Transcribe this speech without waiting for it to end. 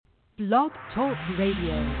Blog Talk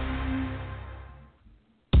Radio.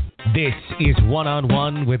 This is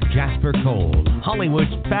One-on-One with Jasper Cole,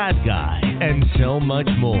 Hollywood's bad guy, and so much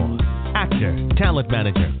more. Actor, talent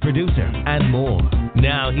manager, producer, and more.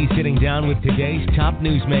 Now he's sitting down with today's top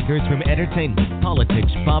newsmakers from entertainment,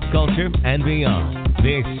 politics, pop culture, and beyond.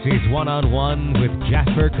 This is One-on-One with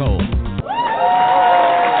Jasper Cole.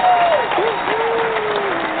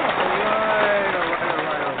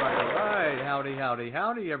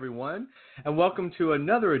 Howdy, everyone, and welcome to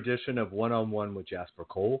another edition of One-on-One with Jasper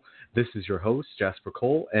Cole. This is your host, Jasper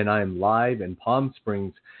Cole, and I am live in Palm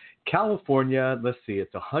Springs, California. Let's see,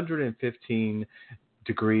 it's 115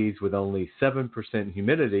 degrees with only 7%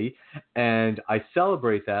 humidity, and I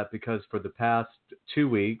celebrate that because for the past 2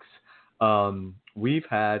 weeks, we've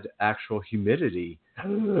had actual humidity.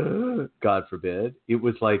 God forbid. It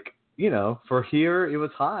was like, for here, it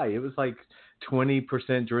was high. It was like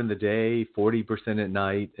 20% during the day, 40% at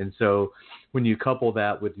night. And so when you couple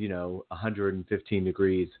that with, 115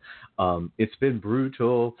 degrees, it's been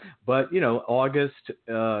brutal. But, August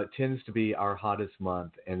tends to be our hottest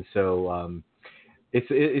month. And so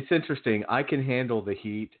it's interesting. I can handle the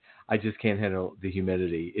heat. I just can't handle the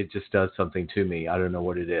humidity. It just does something to me. I don't know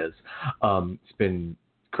what it is. It's been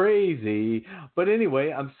crazy. But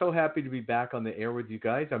anyway, I'm so happy to be back on the air with you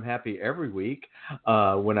guys. I'm happy every week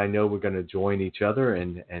when I know we're going to join each other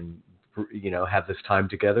and have this time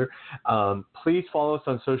together. Please follow us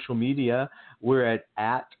on social media. We're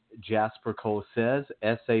at Jasper Cole Says,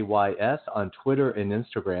 SAYS, on Twitter and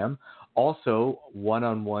Instagram. Also,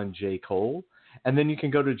 One-on-One J. Cole. And then you can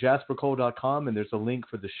go to jaspercole.com and there's a link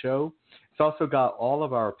for the show. It's also got all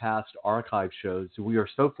of our past archive shows. We are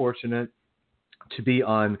so fortunate to be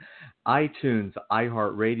on iTunes,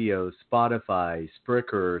 iHeartRadio, Spotify,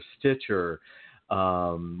 Spreaker, Stitcher.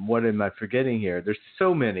 What am I forgetting here? There's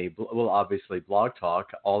so many. Well, obviously, Blog Talk.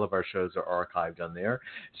 All of our shows are archived on there.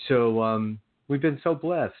 So we've been so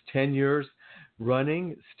blessed. 10 years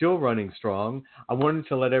running, still running strong. I wanted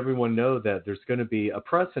to let everyone know that there's going to be a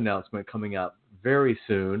press announcement coming out very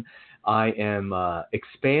soon. I am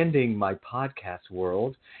expanding my podcast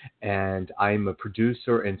world, and I'm a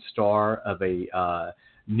producer and star of a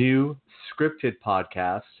new scripted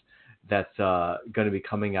podcast that's going to be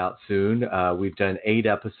coming out soon. We've done 8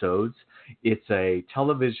 episodes. It's a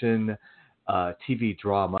television TV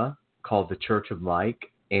drama called The Church of Mike,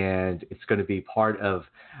 and it's going to be part of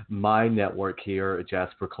my network here at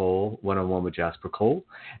Jasper Cole, One-on-One with Jasper Cole.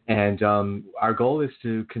 And our goal is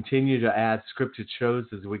to continue to add scripted shows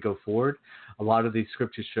as we go forward. A lot of these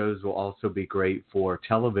scripted shows will also be great for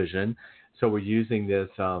television. So we're using this.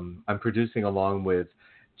 I'm producing along with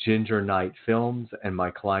Ginger Knight Films and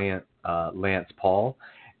my client, Lance Paul,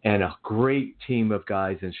 and a great team of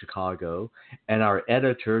guys in Chicago. And our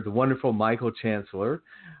editor, the wonderful Michael Chancellor,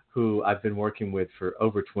 who I've been working with for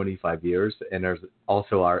over 25 years, and there's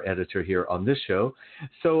also our editor here on this show.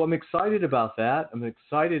 So I'm excited about that. I'm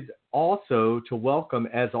excited also to welcome,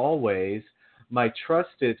 as always, my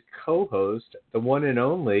trusted co-host, the one and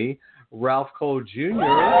only Ralph Cole Jr.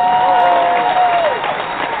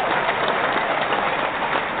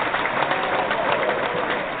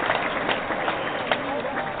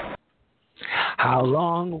 How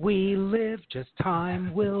long we live, just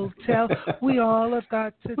time will tell. We all have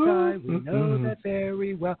got to die. We know that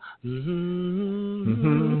very well.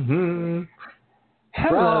 Mm-hmm.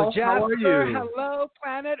 Hello, Ralph, Jasper. how are you? Hello,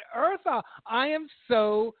 planet Earth. I am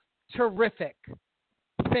so terrific.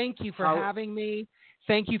 Thank you for having me.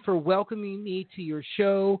 Thank you for welcoming me to your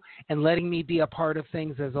show and letting me be a part of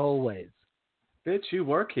things as always. Bitch, you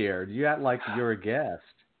work here. You act like you're a guest.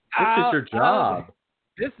 This is your job.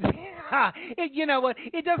 You know what?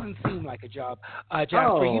 It doesn't seem like a job,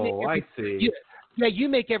 Jasper. I see. You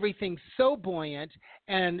make everything so buoyant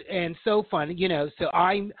and so fun. So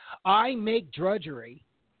I make drudgery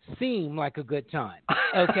seem like a good time.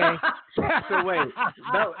 Okay. So wait,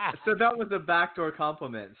 that was a backdoor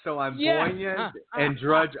compliment. So I'm buoyant and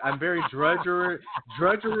I'm very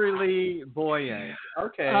drudgerily buoyant.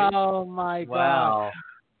 Okay. Oh my God. Wow.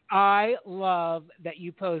 I love that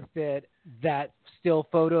you posted that still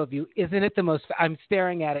photo of you. Isn't it the most? I'm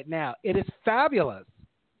staring at it now. It is fabulous.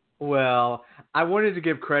 Well, I wanted to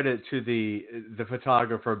give credit to the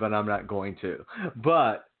photographer, but I'm not going to.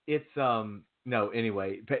 But it's no,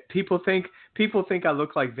 anyway. People think I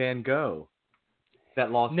look like Van Gogh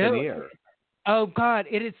that lost an ear. Oh God,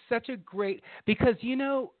 it is such a great because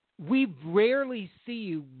we rarely see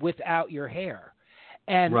you without your hair.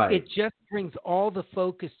 And it just brings all the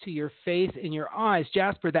focus to your face and your eyes.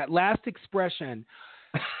 Jasper, that last expression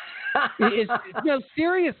is, no,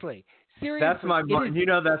 seriously, seriously. That's my, you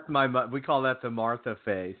know, that's my, we call that the Martha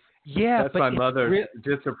face. Yeah, that's but my mother's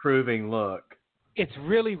disapproving look. It's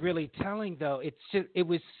really, really telling, though. It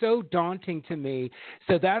was so daunting to me.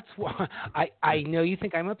 So that's why I know you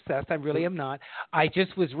think I'm obsessed. I really am not. I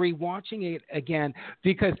just was rewatching it again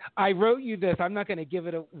because I wrote you this. I'm not going to give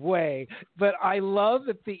it away, but I love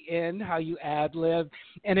at the end how you ad-lib,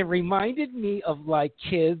 and it reminded me of like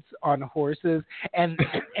kids on horses, and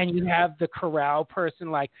you have the corral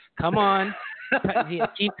person like, come on.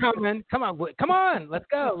 Keep coming. Come on. Let's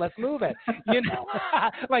go. Let's move it. You know,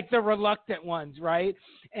 like the reluctant ones, right?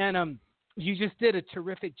 And you just did a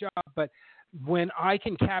terrific job. But when I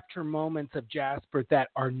can capture moments of Jasper that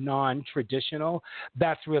are non-traditional,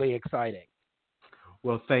 that's really exciting.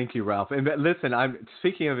 Well, thank you, Ralph. And listen, I'm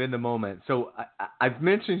speaking of in the moment. So I've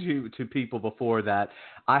mentioned you to people before that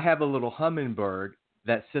I have a little hummingbird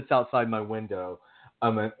that sits outside my window.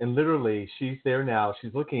 And literally, she's there now.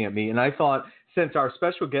 She's looking at me. And I thought, since our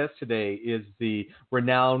special guest today is the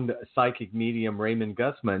renowned psychic medium Raymond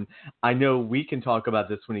Gusman, I know we can talk about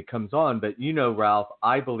this when he comes on. But you know, Ralph,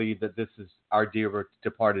 I believe that this is our dear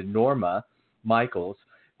departed Norma Michaels,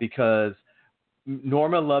 because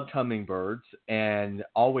Norma loved hummingbirds and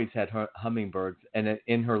always had hummingbirds. And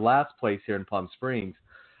in her last place here in Palm Springs,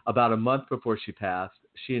 about a month before she passed,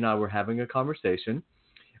 she and I were having a conversation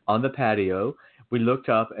on the patio. We looked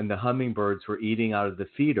up and the hummingbirds were eating out of the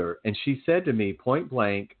feeder. And she said to me point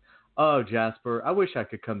blank, "Oh, Jasper, I wish I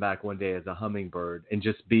could come back one day as a hummingbird and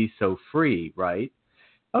just be so free," right?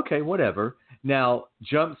 Okay, whatever. Now,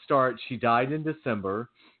 jump start, she died in December.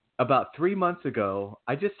 About 3 months ago,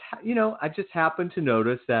 I just happened to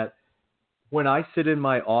notice that when I sit in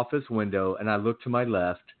my office window and I look to my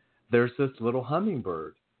left, there's this little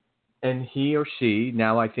hummingbird. And he or she,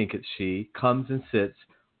 now I think it's she, comes and sits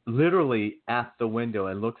literally at the window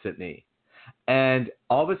and looks at me. And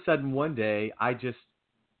all of a sudden one day, I guess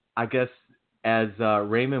as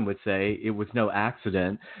Raymond would say, it was no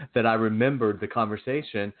accident that I remembered the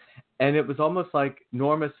conversation. And it was almost like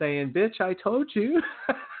Norma saying, "Bitch, I told you."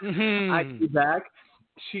 Mm-hmm. I see back.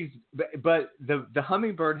 But the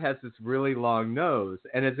hummingbird has this really long nose.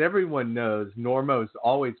 And as everyone knows, Norma is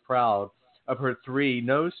always proud of her 3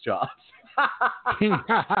 nose jobs.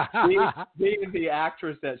 being the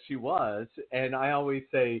actress that she was. And I always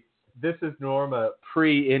say, this is Norma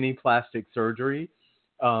pre any plastic surgery.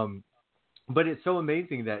 But it's so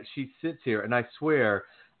amazing that she sits here, and I swear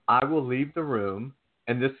I will leave the room,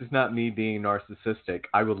 and this is not me being narcissistic.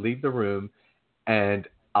 I will leave the room and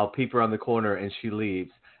I'll peep around the corner and she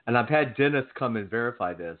leaves. And I've had Dennis come and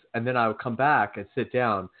verify this. And then I'll come back and sit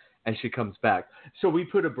down and she comes back. So we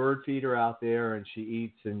put a bird feeder out there and she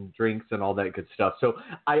eats and drinks and all that good stuff. So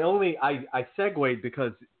I segued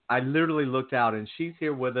because I literally looked out and she's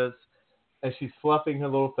here with us and she's fluffing her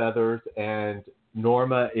little feathers, and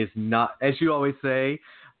Norma is not, as you always say,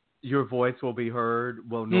 your voice will be heard.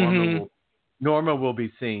 Well, Norma will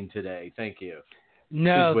be seen today. Thank you.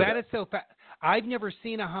 No, that is so I've never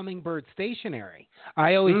seen a hummingbird stationary.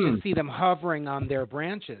 I always just see them hovering on their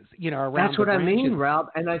branches, around. That's what branches. I mean, Ralph.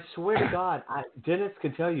 And I swear to God, Dennis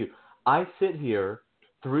can tell you, I sit here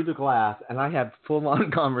through the glass and I have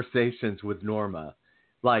full-on conversations with Norma.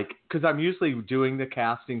 Like, because I'm usually doing the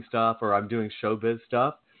casting stuff or I'm doing showbiz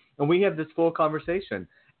stuff, and we have this full conversation.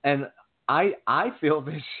 And I feel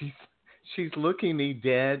that she's looking me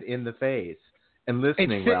dead in the face and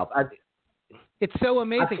listening, Ralph. It's so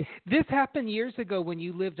amazing. This happened years ago when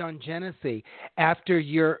you lived on Genesee after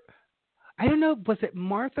I don't know, was it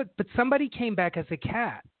Martha? But somebody came back as a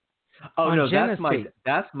cat. Oh, no, Genesee.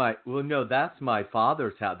 that's my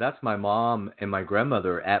father's house. That's my mom and my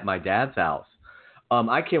grandmother at my dad's house.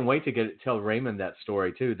 I can't wait to tell Raymond that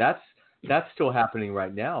story too. That's still happening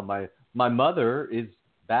right now. My mother is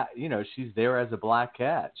back, she's there as a black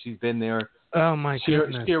cat. She's been there. Oh my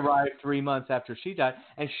goodness. She arrived 3 months after she died,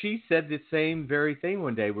 and she said the same very thing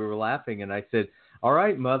one day. We were laughing, and I said, "All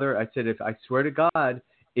right, Mother," I said, "if I swear to God,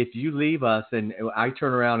 if you leave us and I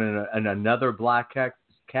turn around and another black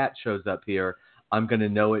cat shows up here, I'm going to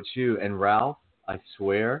know it's you." And Ralph, I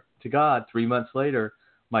swear to God, 3 months later,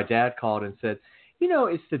 my dad called and said,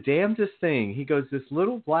 "It's the damnedest thing." He goes, "This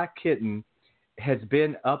little black kitten has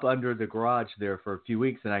been up under the garage there for a few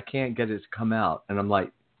weeks, and I can't get it to come out." And I'm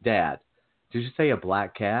like, "Dad, did you say a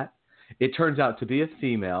black cat?" It turns out to be a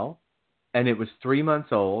female, and it was 3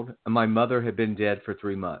 months old, and my mother had been dead for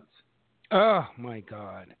 3 months. Oh, my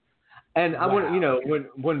God. And I want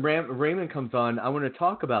when Raymond comes on, I want to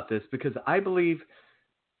talk about this because I believe,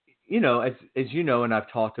 as you know, and I've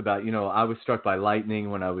talked about, I was struck by lightning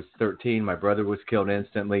when I was 13. My brother was killed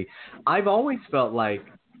instantly. I've always felt like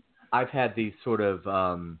I've had these sort of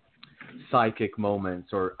psychic moments,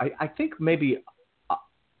 or I think maybe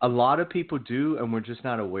a lot of people do, and we're just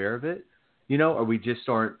not aware of it, or we just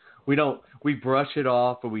aren't. We brush it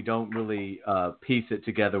off, or we don't really piece it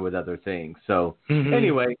together with other things. So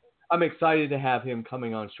anyway, I'm excited to have him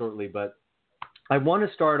coming on shortly, but I want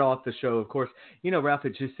to start off the show. Of course, Ralph,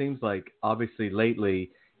 it just seems like obviously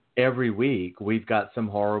lately, every week we've got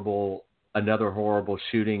another horrible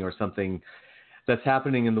shooting or something that's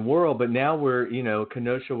happening in the world. But now we're,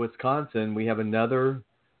 Kenosha, Wisconsin, we have another,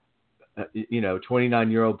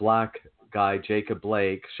 29-year-old black guy, Jacob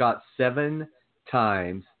Blake, shot 7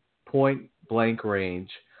 times, point blank range.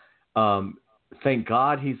 Thank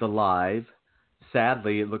God he's alive.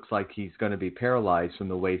 Sadly, it looks like he's going to be paralyzed from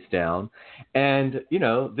the waist down. And,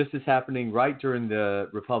 this is happening right during the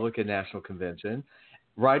Republican National Convention,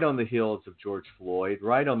 right on the heels of George Floyd,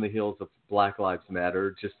 right on the heels of Black Lives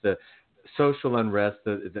Matter, just the social unrest.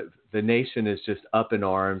 The nation is just up in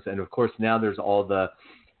arms. And, of course, now there's all the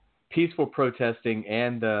peaceful protesting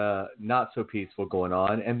and the not so peaceful going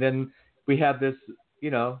on. And then we have this,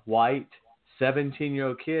 white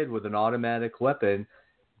 17-year-old kid with an automatic weapon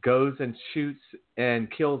goes and shoots and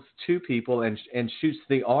kills 2 people and shoots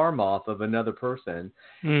the arm off of another person.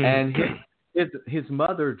 And his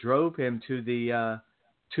mother drove him to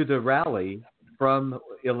the rally from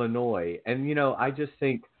Illinois. And, I just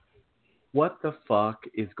think, what the fuck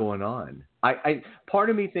is going on? I part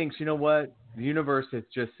of me thinks, what? The universe has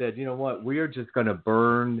just said, what? We're just going to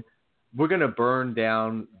burn. We're going to burn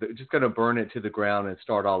down, just going to burn it to the ground and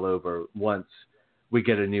start all over once we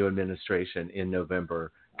get a new administration in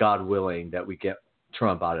November. God willing that we get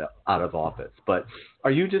Trump out of office. But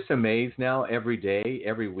are you just amazed now every day,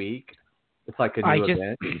 every week? It's like a new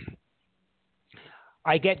event.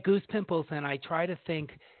 I get goose pimples and I try to think,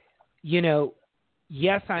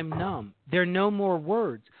 yes, I'm numb. There are no more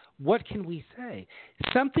words. What can we say?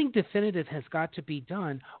 Something definitive has got to be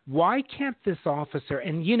done. Why can't this officer,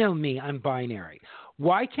 and me, I'm binary.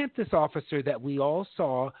 Why can't this officer that we all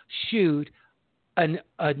saw shoot an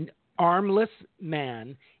armless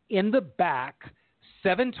man in the back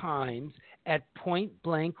 7 times at point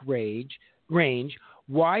blank range?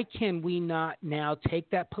 Why can we not now take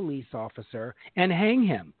that police officer and hang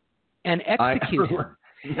him and execute him?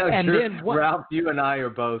 No, and sure. Then Ralph, you and I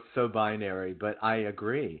are both so binary, but I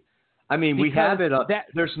agree. I mean, we have it up.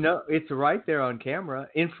 It's right there on camera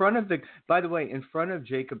in front of in front of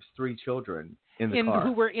Jacob's 3 children in the car.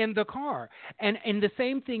 Who were in the car. And the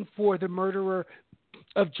same thing for the murderer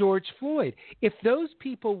of George Floyd. If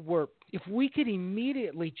we could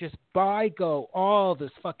immediately just go all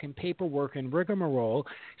this fucking paperwork and rigmarole,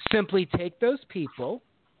 simply take those people,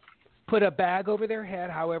 put a bag over their head,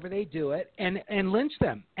 however they do it, and lynch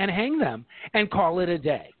them and hang them and call it a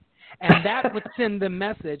day. And that would send the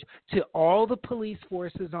message to all the police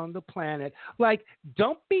forces on the planet, like,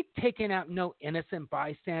 don't be taking out no innocent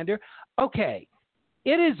bystander. Okay,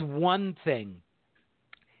 it is one thing.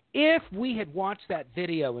 If we had watched that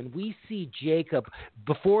video and we see Jacob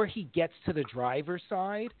before he gets to the driver's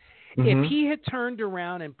side, if he had turned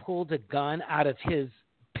around and pulled a gun out of his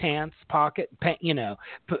pants pocket,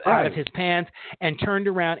 out of his pants, and turned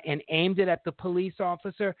around and aimed it at the police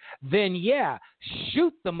officer, then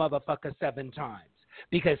shoot the motherfucker 7 times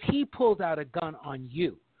because he pulled out a gun on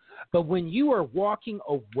you. But when you are walking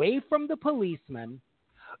away from the policeman,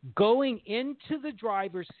 going into the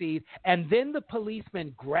driver's seat, and then the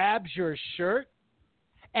policeman grabs your shirt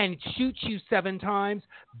and shoots you 7 times,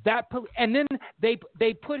 and then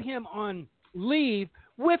they put him on leave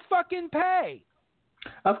with fucking pay.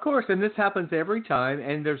 Of course, and this happens every time,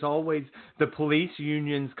 and there's always the police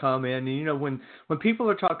unions come in. And, when people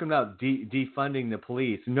are talking about defunding the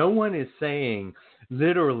police, no one is saying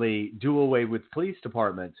literally do away with police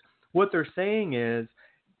departments. What they're saying is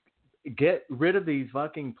get rid of these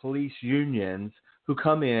fucking police unions who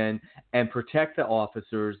come in and protect the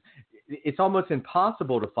officers. It's almost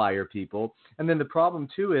impossible to fire people. And then the problem,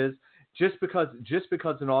 too, is just because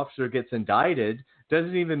an officer gets indicted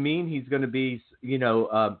doesn't even mean he's going to be,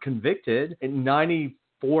 convicted. In 94%,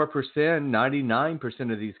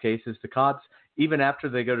 99% of these cases, the cops, even after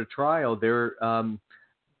they go to trial, they're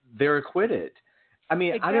acquitted. I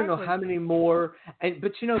mean, exactly. I don't know how many more,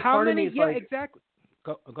 but part of me is like, exactly.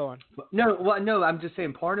 Go on. No, I'm just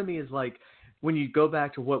saying. Part of me is like, when you go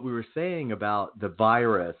back to what we were saying about the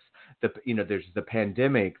virus, there's the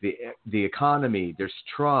pandemic, the economy, there's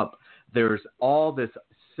Trump, there's all this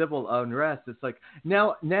civil unrest. It's like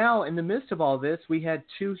now in the midst of all this, we had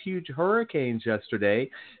 2 huge hurricanes yesterday.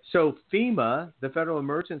 So FEMA, the Federal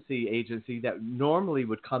Emergency Agency that normally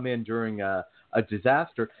would come in during a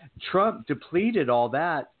disaster, Trump depleted all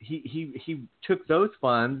that. He took those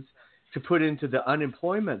funds to put into the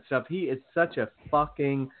unemployment stuff. He is such a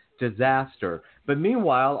fucking disaster. But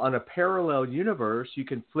meanwhile, on a parallel universe, you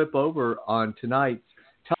can flip over on tonight's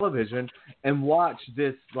television and watch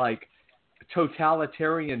this like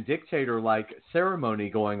totalitarian dictator like ceremony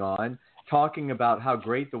going on, talking about how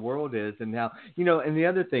great the world is and how, and the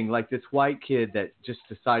other thing, like this white kid that just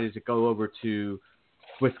decided to go over to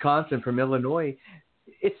Wisconsin from Illinois.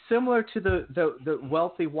 It's similar to the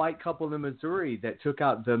wealthy white couple in Missouri that took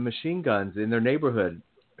out the machine guns in their neighborhood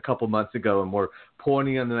a couple months ago and were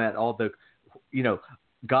pointing them at all the,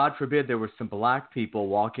 God forbid there were some black people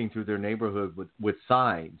walking through their neighborhood with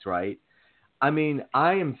signs, right? I mean,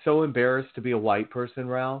 I am so embarrassed to be a white person,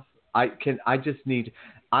 Ralph. I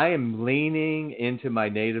am leaning into my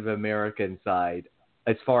Native American side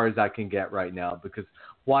as far as I can get right now, because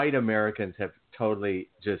white Americans have totally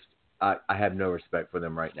just, I have no respect for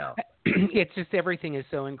them right now. It's just everything is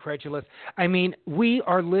so incredulous. I mean, we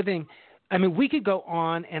could go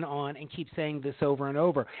on and keep saying this over and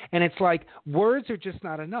over. And it's like words are just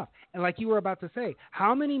not enough. And like you were about to say,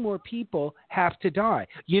 how many more people have to die?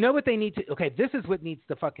 You know what they need to – okay, this is what needs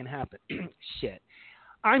to fucking happen. Shit.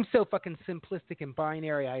 I'm so fucking simplistic and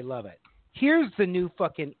binary. I love it. Here's the new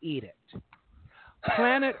fucking edict.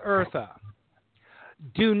 Planet Eartha.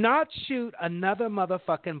 Do not shoot another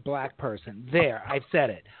motherfucking black person. There, I've said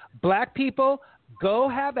it. Black people, go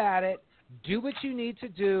have at it. Do what you need to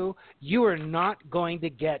do. You are not going to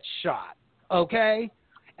get shot. Okay?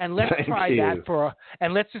 And let's just try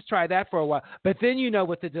that for a while. But then you know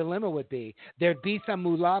what the dilemma would be. There'd be some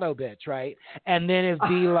mulatto bitch, right? And then it'd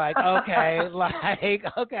be like, okay,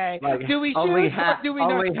 okay. Like, do we shoot only or do we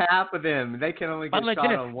not? Only half of them. They can only get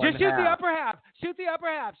shot on one half. Just shoot the upper half. Shoot the upper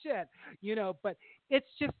half. Shit. But it's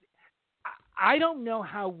just, I don't know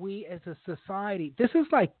how we as a society, this is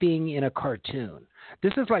like being in a cartoon.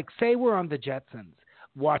 This is like, say we're on the Jetsons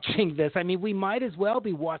watching this. I mean, we might as well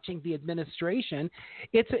be watching the administration.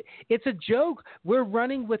 It's a joke. We're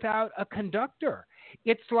running without a conductor.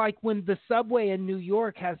 It's like when the subway in New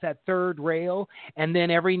York has that third rail, and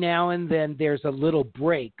then every now and then there's a little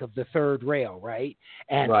break of the third rail, right?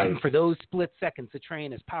 And for those split seconds, the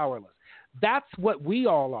train is powerless. That's what we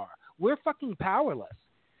all are. We're fucking powerless,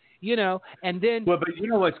 and then. Well, but you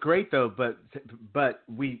know what's great though, but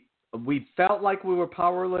we felt like we were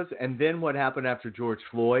powerless, and then what happened after George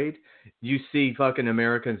Floyd, you see fucking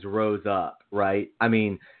Americans rose up, right? I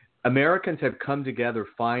mean, Americans have come together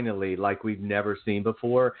finally like we've never seen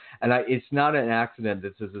before, and it's not an accident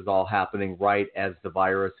that this is all happening right as the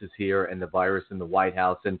virus is here and the virus in the White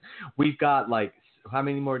House, and we've got like, how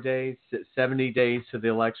many more days? 70 days to the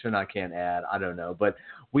election? I can't add. I don't know. But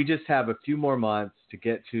we just have a few more months to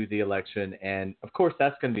get to the election, and of course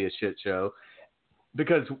that's going to be a shit show.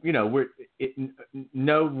 Because,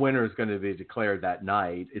 no winner is going to be declared that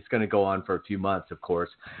night. It's going to go on for a few months, of course.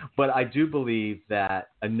 But I do believe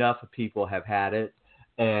that enough people have had it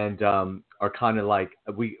and are kind of like,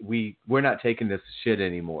 we're not taking this shit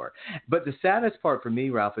anymore. But the saddest part for me,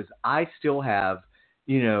 Ralph, is I still have,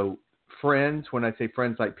 friends. When I say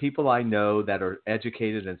friends, like people I know that are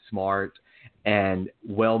educated and smart and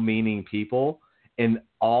well-meaning people in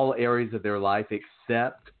all areas of their life,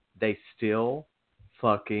 except they still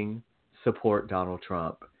fucking support Donald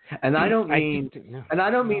Trump. And I don't mean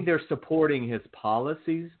they're supporting his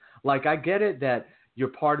policies. Like, I get it that you're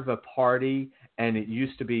part of a party and it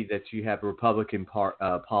used to be that you have Republican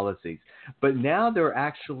policies, but now they're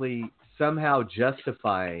actually somehow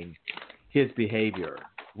justifying his behavior,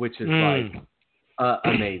 which is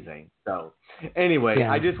amazing. So anyway,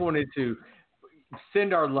 I just wanted to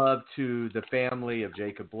send our love to the family of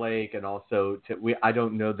Jacob Blake, and also I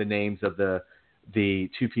don't know the names of the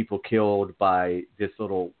two people killed by this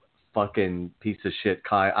little fucking piece of shit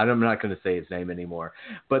I'm not going to say his name anymore,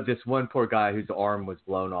 but this one poor guy whose arm was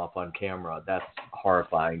blown off on camera. That's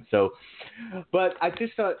horrifying. So, but I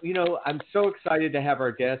just thought, I'm so excited to have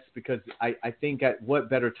our guests, because I think at what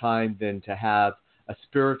better time than to have a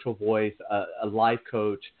spiritual voice, a life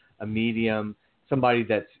coach, a medium, somebody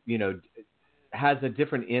that's, has a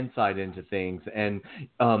different insight into things. And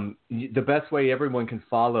the best way everyone can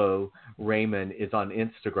follow Raymond is on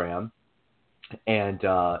Instagram. And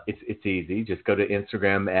it's easy. Just go to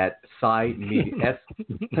Instagram at PSY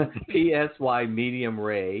Medium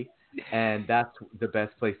Ray. And that's the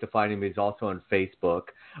best place to find him. He's also on Facebook.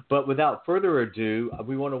 But without further ado,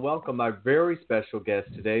 we want to welcome our very special guest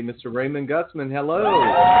today, Mr. Raymond Gutzman. Hello.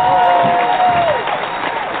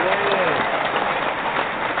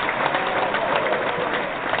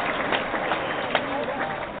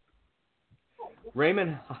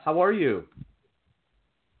 Raymond, how are you?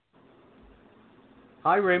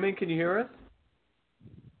 Hi, Raymond. Can you hear us?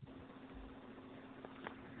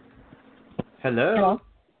 Hello. Hello.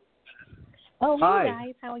 Oh, Hi. hey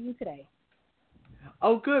guys, how are you today?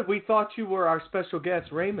 Oh, good. We thought you were our special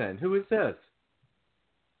guest, Raymond. Who is this?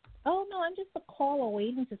 Oh no, I'm just a caller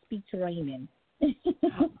waiting to speak to Raymond.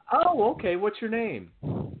 Oh, okay. What's your name?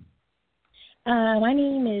 My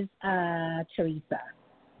name is Teresa.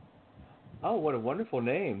 Oh, what a wonderful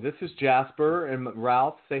name. This is Jasper and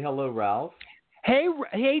Ralph. Say hello, Ralph. Hey,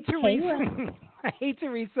 Teresa. Hey, Ralph. Hey,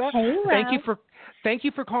 Teresa. Hey, Ralph. Thank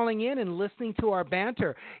you for calling in and listening to our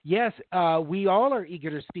banter. Yes, we all are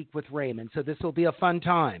eager to speak with Raymond, so this will be a fun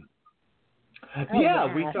time.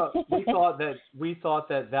 Yeah, we thought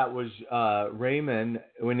that was Raymond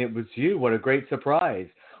when it was you. What a great surprise.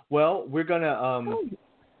 Well, we're gonna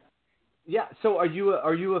yeah. So are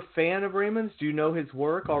you a fan of Raymond's? Do you know his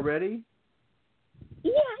work already?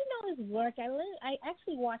 Yeah, I know his work. I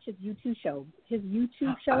actually watch his YouTube show.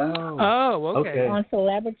 Oh, okay. On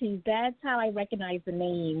celebrities. That's how I recognize the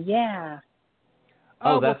name. Yeah.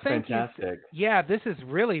 Oh, well, that's thank fantastic. You. Yeah, this is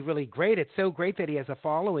really, really great. It's so great that he has a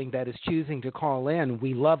following that is choosing to call in.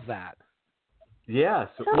 We love that. Yes.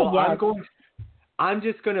 Oh, well, yes. I'm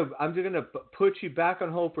gonna put you back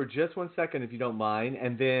on hold for just 1 second, if you don't mind,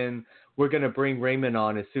 and then we're gonna bring Raymond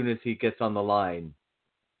on as soon as he gets on the line.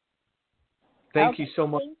 Thank you so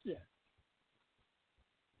much. Thank you.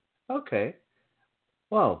 Okay.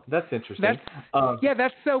 Well, that's interesting.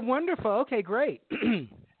 That's so wonderful. Okay, great.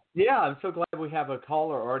 Yeah, I'm so glad we have a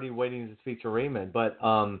caller already waiting to speak to Raymond. But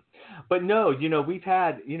no, we've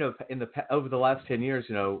had, over the last 10 years,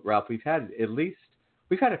 Ralph, we've had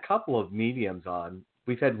a couple of mediums on.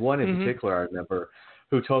 We've had one in particular, I remember,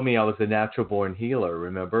 who told me I was a natural born healer.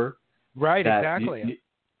 Remember? Right, that exactly.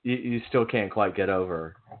 You still can't quite get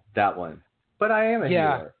over that one, but I am a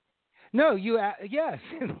healer. No, yes,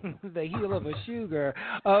 the heel of a sugar.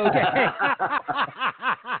 Okay.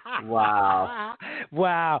 Wow.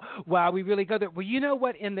 We really go there. Well, you know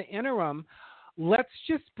what? In the interim, let's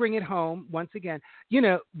just bring it home once again.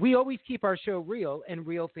 We always keep our show real, and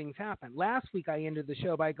real things happen. Last week, I ended the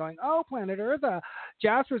show by going, "Oh, Planet Earth,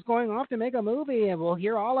 Jasper's going off to make a movie, and we'll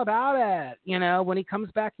hear all about it. When he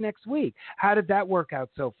comes back next week." How did that work out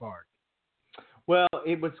so far? Well,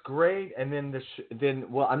 it was great, and then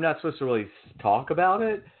I'm not supposed to really talk about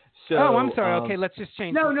it. So, I'm sorry. Okay, let's just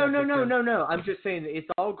change. No. I'm just saying it's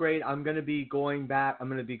all great. I'm going to be going back. I'm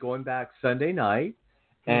going to be going back Sunday night,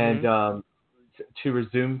 and to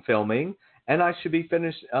resume filming, and I should be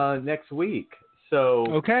finished next week. So,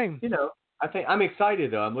 okay, I think I'm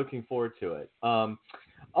excited though. I'm looking forward to it. Oh,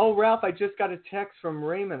 Ralph, I just got a text from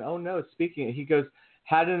Raymond. Oh no, he goes,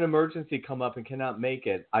 had an emergency come up and cannot make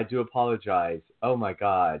it. I do apologize. Oh my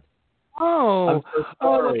God. Oh, I'm so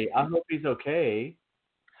sorry. I hope he's okay.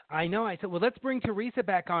 I know. I said, well, let's bring Teresa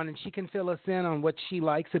back on, and she can fill us in on what she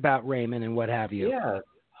likes about Raymond and what have you. Yeah.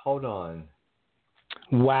 Hold on.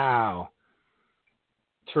 Wow.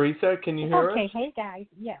 Teresa, can you hear us? Okay. Hey guys.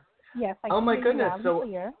 Yes. I oh can my hear goodness. You So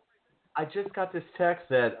clear. I just got this text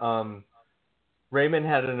that Raymond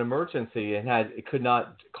had an emergency and could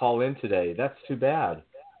not call in today. That's too bad.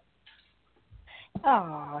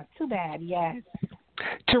 Oh, too bad. Yes.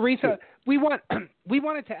 Teresa, we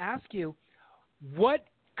wanted to ask you, what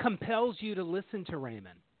compels you to listen to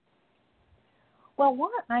Raymond? Well,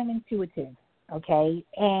 one, I'm intuitive, okay?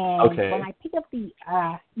 And when I pick up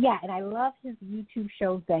and I love his YouTube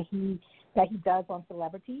shows that he does on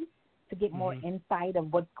celebrities to get more insight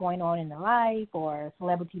of what's going on in their life or a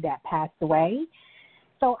celebrity that passed away.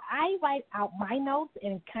 So I write out my notes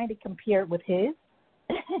and kind of compare it with his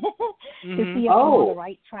to see if I'm on the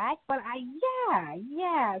right track. But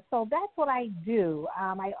so that's what I do.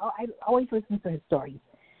 I always listen to his stories.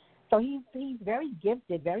 So he's very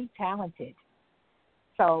gifted, very talented.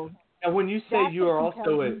 So and when you say you are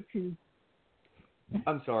also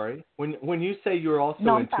I'm sorry. When you say you're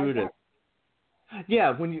also intuitive.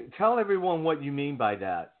 Yeah, when you tell everyone what you mean by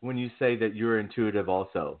that, when you say that you're intuitive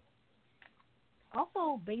also.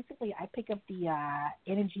 Also, basically, I pick up the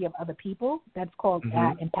energy of other people. That's called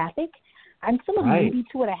empathic. I'm still a newbie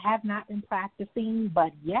to it. I have not been practicing,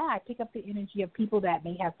 but I pick up the energy of people that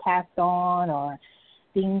may have passed on, or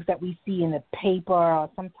things that we see in the paper, or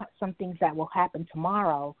some things that will happen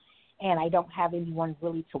tomorrow, and I don't have anyone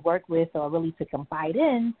really to work with or really to confide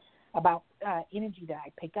in about energy that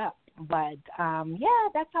I pick up. But,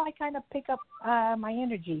 that's how I kind of pick up my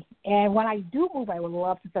energy. And when I do move, I would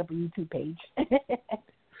love to set up a YouTube page.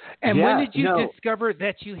 And when did you discover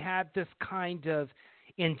that you had this kind of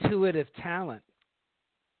intuitive talent?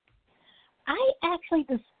 I actually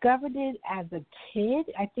discovered it as a kid.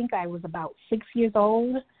 I think I was about 6 years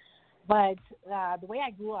old. But the way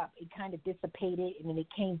I grew up, it kind of dissipated, and then it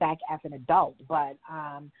came back as an adult. But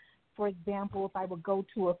for example, if I would go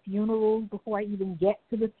to a funeral, before I even get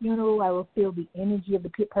to the funeral, I will feel the energy of the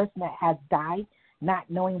person that has died, not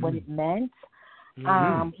knowing what it meant.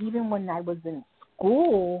 Even when I was in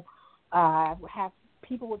school,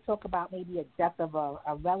 people would talk about maybe a death of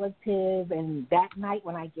a relative, and that night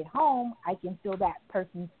when I get home, I can feel that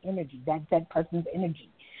person's energy, that dead person's energy.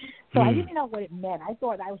 So I didn't know what it meant. I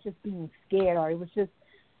thought I was just being scared, or it was just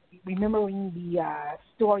remembering the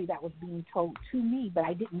story that was being told to me, but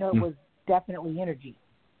I didn't know it was definitely energy.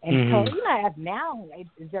 And so, as now,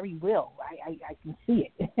 it's very real. I can see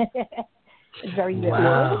it. It's very real. Wow.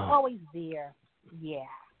 It was always there. Yeah.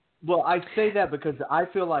 Well, I say that because I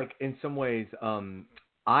feel like in some ways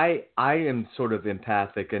I am sort of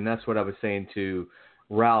empathic, and that's what I was saying to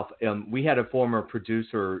Ralph. We had a former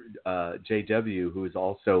producer, JW, who is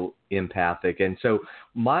also empathic, and so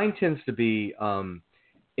mine tends to be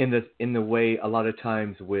in the way a lot of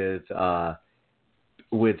times with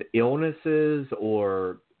illnesses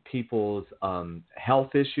or people's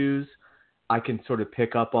health issues, I can sort of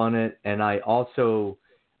pick up on it, and I also,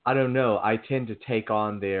 I don't know, I tend to take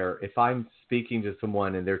on if I'm speaking to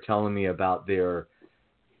someone and they're telling me about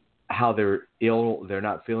how they're ill, they're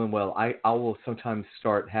not feeling well, I will sometimes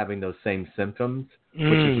start having those same symptoms, which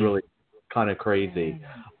is really kind of crazy.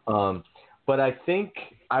 But I think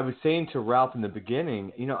I was saying to Ralph in the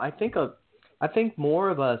beginning, I think more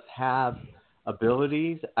of us have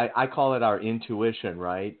abilities. I call it our intuition,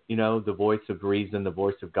 right? The voice of reason, the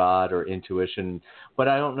voice of God, or intuition. But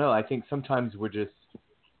I don't know. I think sometimes we're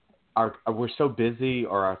so busy,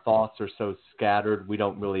 or our thoughts are so scattered,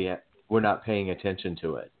 we're not paying attention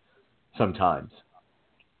to it sometimes.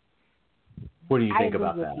 What do you think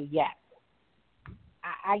about that? Yes,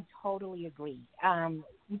 I totally agree.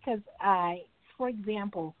 Because for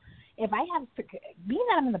example, if I have, being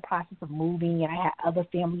that I'm in the process of moving and I have other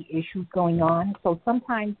family issues going on, so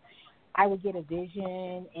sometimes I would get a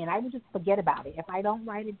vision and I would just forget about it. If I don't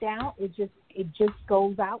write it down, it just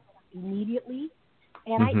goes out immediately.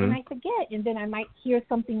 And I forget, and then I might hear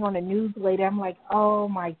something on the news later. I'm like, oh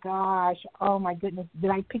my gosh, oh my goodness, did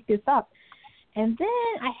I pick this up? And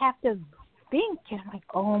then I have to think, and I'm like,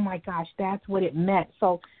 oh my gosh, that's what it meant.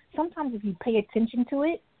 So sometimes if you pay attention to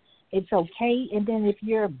it, it's okay. And then if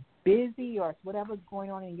you're busy or whatever's going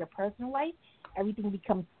on in your personal life, everything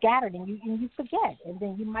becomes scattered, and you forget, and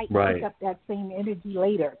then you might pick up that same energy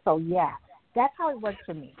later. So yeah, that's how it works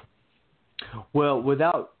for me. Well,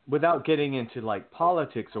 without getting into like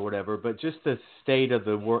politics or whatever, but just the state of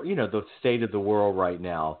the world, the state of the world right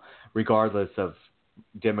now, regardless of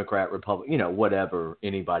Democrat, Republican, whatever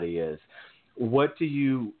anybody is. What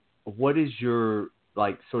is your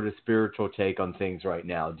like sort of spiritual take on things right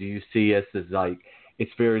now? Do you see us as like,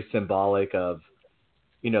 it's very symbolic of,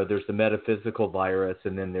 there's the metaphysical virus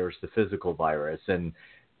and then there's the physical virus. And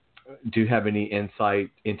do you have any insight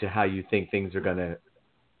into how you think things are going to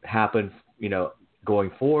happen,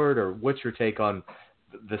 going forward, or what's your take on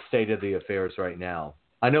the state of the affairs right now?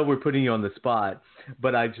 I know we're putting you on the spot,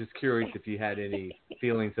 but I'm just curious if you had any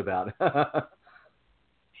feelings about it.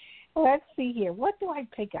 Let's see here. What do I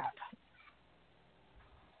pick up?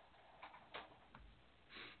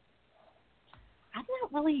 I'm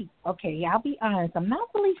not really, okay, I'll be honest. I'm not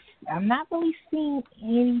really seeing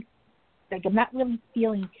any, like, I'm not really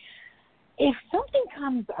feeling, if something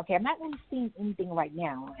comes, okay, I'm not really seeing anything right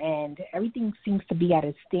now, and everything seems to be at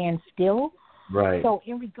a standstill. Right. So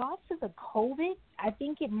in regards to the COVID, I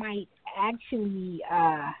think it might actually,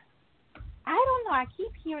 I don't know, I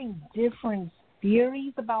keep hearing different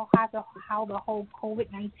theories about how the whole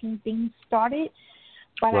COVID-19 thing started,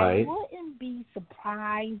 but I wouldn't be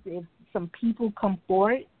surprised if some people come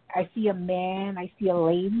forward. I see a man, I see a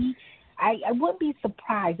lady. I wouldn't be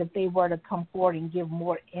surprised if they were to come forward and give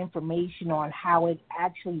more information on how it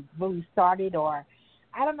actually really started, or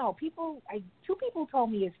I don't know. Two people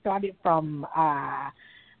told me it started from,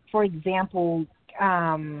 for example,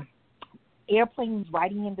 airplanes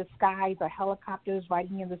riding in the skies or helicopters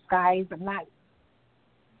riding in the skies. I'm not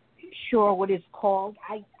sure what it's called.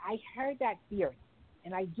 I heard that theory,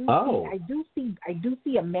 and I do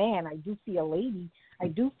see a man. I do see a lady. I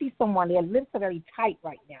do see someone. Their lips are very tight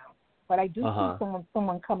right now. But I do see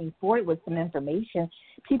someone coming forward with some information.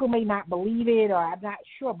 People may not believe it, or I'm not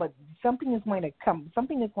sure, but something is going to come.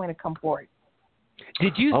 Something is going to come forward.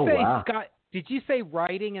 Did you say sky? Did you say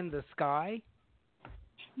riding in the sky?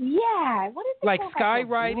 Yeah. What is it? Like sky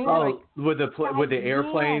riding? Oh, with the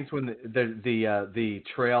airplanes, when the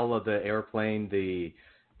trail of the airplane, the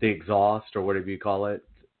exhaust or whatever you call it,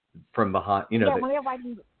 from behind. When they're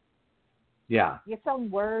riding. Yeah. You're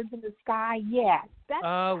selling words in the sky. Yeah.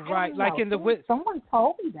 Right. Like in the someone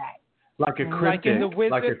told me that. Like a cryptic, like in the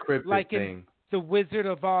Wizard, like a cryptic like thing. in the Wizard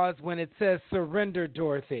of Oz when it says "Surrender,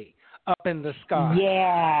 Dorothy," up in the sky.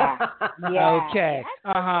 Yeah. Yeah. Okay.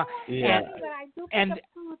 Yeah. Yeah. I do pick up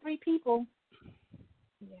 2 or 3 people.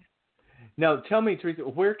 Yeah. Now, tell me, Teresa,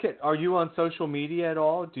 are you on social media at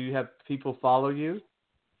all? Do you have people follow you?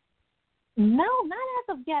 No, not as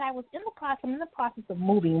of yet. I'm in the process of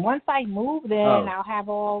moving. Once I move, then I'll have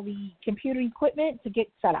all the computer equipment to get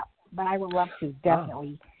set up. But I would love to,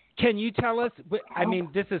 definitely. Can you tell us? I mean,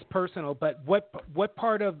 this is personal, but what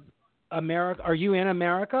part of America are you in?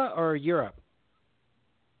 America or Europe?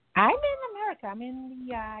 I'm in America. I'm in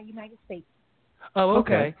the United States. Oh,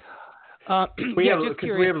 okay. We have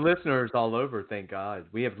listeners all over. Thank God,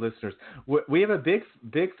 we have listeners. We have a big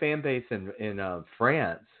fan base in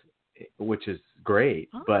France, which is great.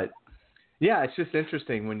 Oh. But yeah, it's just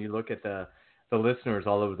interesting when you look at the listeners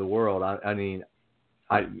all over the world. I mean,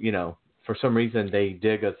 for some reason they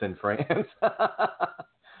dig us in France,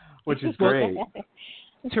 which is great.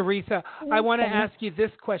 Teresa, I want to ask you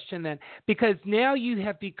this question then, because now you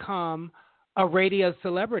have become a radio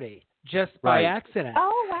celebrity just by accident.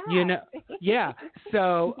 Oh, wow. Yeah.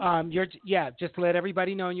 So just let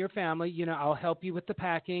everybody know in your family, I'll help you with the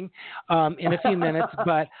packing in a few minutes,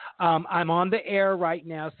 but I'm on the air right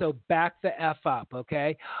now, so back the F up,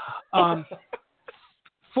 okay?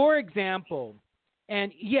 For example,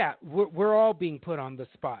 and we're all being put on the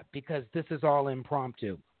spot because this is all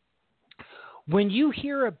impromptu. When you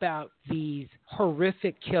hear about these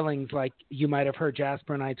horrific killings, like you might have heard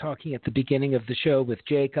Jasper and I talking at the beginning of the show with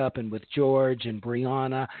Jacob and with George and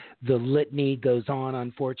Brianna, the litany goes on,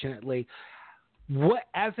 unfortunately. What,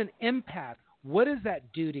 as an empath, what does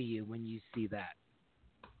that do to you when you see that?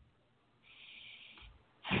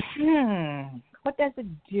 What does it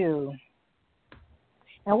do?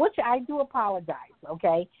 And which I do apologize,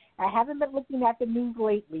 okay? I haven't been looking at the news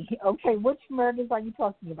lately. Okay, which murders are you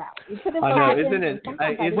talking about? It's so sad. Isn't it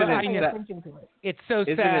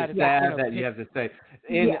sad that you have to say?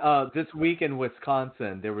 This week in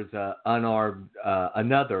Wisconsin, there was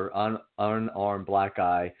another unarmed black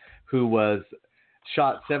guy who was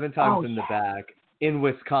shot 7 times in the back in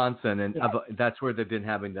Wisconsin, and that's where they've been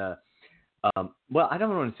having the I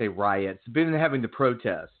don't want to say riots, been having the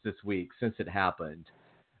protests this week since it happened.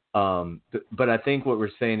 But I think what we're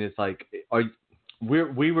saying is like,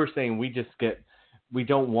 we were saying we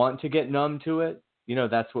don't want to get numb to it.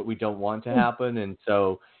 That's what we don't want to happen. And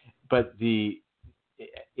so, but we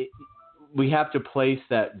have to place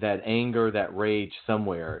that anger, that rage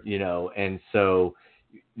somewhere, and so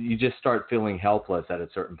you just start feeling helpless at a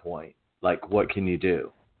certain point. Like, what can you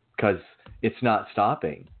do? Because it's not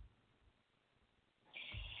stopping.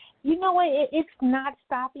 You know what? It's not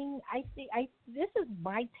stopping. This is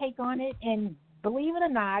my take on it, and believe it or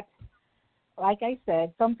not, like I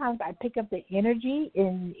said, sometimes I pick up the energy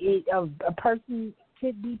of a person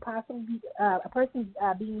could be possibly a person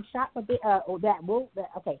being shot,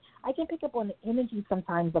 I can pick up on the energy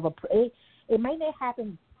sometimes of it might not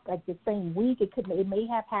happen like the same week. It may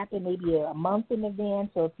have happened maybe a month in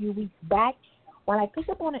advance or a few weeks back. When I pick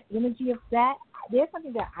up on the energy of that, there's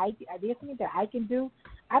something that I can do.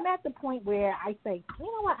 I'm at the point where I say, you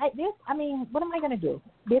know what, what am I going to do?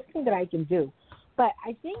 There's something that I can do. But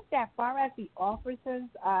I think that as far as the officers,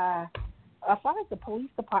 as far as the police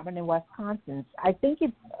department in Wisconsin, I think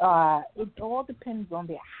it all depends on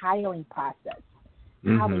their hiring process,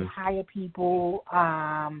 how they hire people,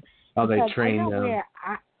 how they train them,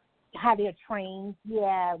 how they're trained,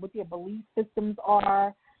 what their belief systems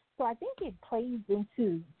are. So I think it plays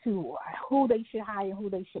into who they should hire and who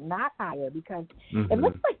they should not hire, because it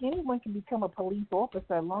looks like anyone can become a police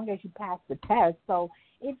officer as long as you pass the test. So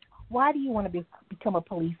it's why do you want to become a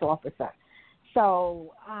police officer?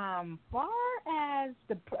 So far as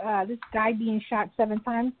this guy being shot 7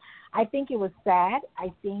 times, I think it was sad.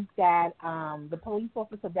 I think that the police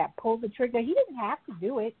officer that pulled the trigger, he didn't have to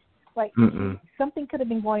do it, but something could have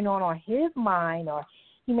been going on his mind, or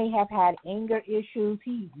he may have had anger issues.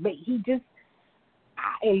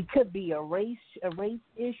 It could be a race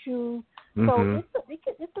issue. So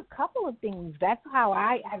it's a couple of things. That's how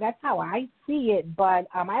I see it. But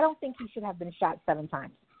I don't think he should have been shot 7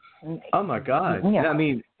 times. Oh my God! Yeah. I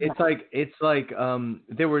mean, it's like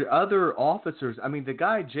there were other officers. I mean, the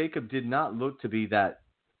guy Jacob did not look to be that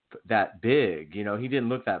big. He didn't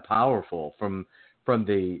look that powerful from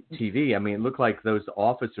the TV. I mean, it looked like those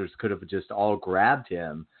officers could have just all grabbed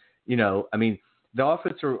him. I mean, the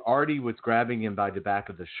officer already was grabbing him by the back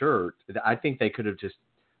of the shirt. I think they could have just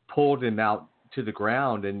pulled him out to the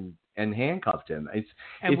ground and and handcuffed him. And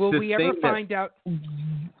it's will the we ever thing find out?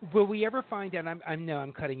 Will we ever find out?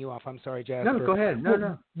 I'm cutting you off. I'm sorry, Jasper. No, go ahead.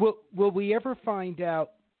 No. Will we ever find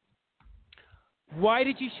out? Why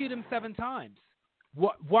did you shoot him 7 times?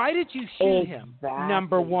 Why did you shoot him?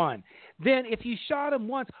 Number one. Then, if you shot him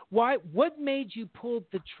once, why? What made you pull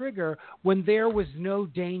the trigger when there was no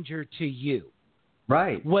danger to you?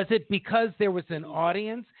 Right. Was it because there was an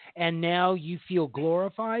audience and now you feel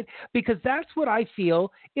glorified? Because that's what I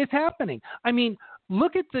feel is happening. I mean,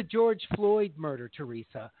 look at the George Floyd murder,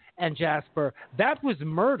 Teresa and Jasper. That was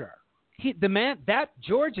murder.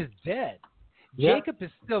 George is dead. Yeah. Jacob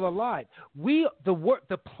is still alive.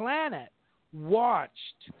 The planet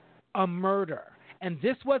watched a murder. And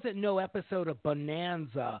this wasn't no episode of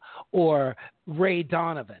Bonanza or Ray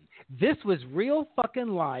Donovan. This was real fucking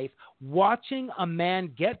life, watching a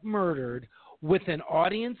man get murdered with an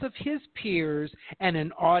audience of his peers and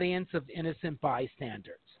an audience of innocent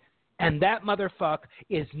bystanders. And that motherfucker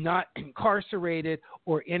is not incarcerated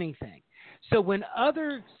or anything. So when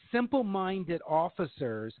other simple-minded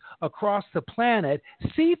officers across the planet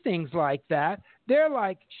see things like that, they're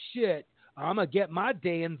like, shit, I'm going to get my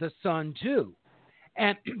day in the sun too.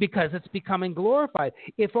 And because it's becoming glorified.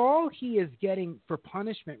 If all he is getting for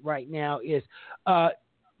punishment right now is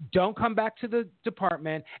don't come back to the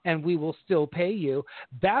department and we will still pay you,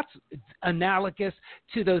 that's analogous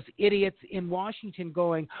to those idiots in Washington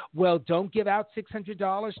going, well, don't give out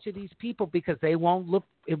 $600 to these people because it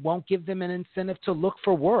won't give them an incentive to look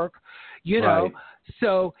for work, you know. Right.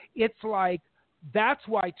 So it's like, that's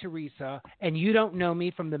why, Teresa, and you don't know me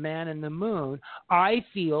from the Man in the Moon, I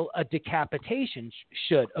feel a decapitation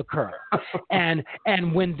should occur. and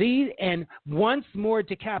once more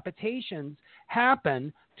decapitations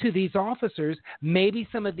happen to these officers, maybe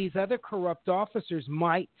some of these other corrupt officers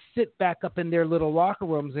might sit back up in their little locker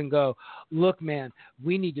rooms and go, look, man,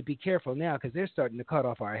 we need to be careful now because they're starting to cut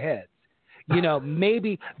off our heads. You know,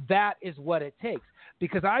 maybe that is what it takes.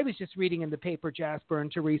 Because I was just reading in the paper, Jasper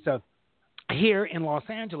and Teresa, here in Los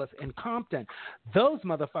Angeles, in Compton, those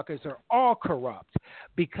motherfuckers are all corrupt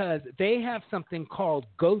because they have something called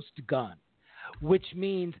ghost gun, which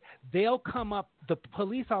means the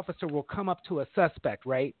police officer will come up to a suspect,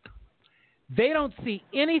 right? They don't see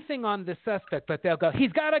anything on the suspect, but they'll go,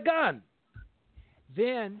 he's got a gun.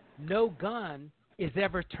 Then no gun is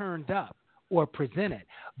ever turned up or presented,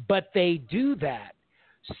 but they do that.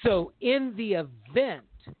 So in the event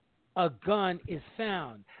a gun is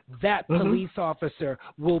found, that police officer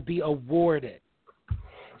will be awarded.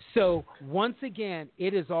 So once again,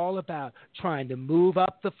 it is all about trying to move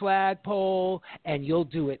up the flagpole, and you'll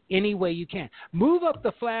do it any way you can. Move up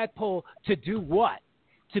the flagpole to do what?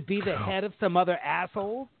 To be the head of some other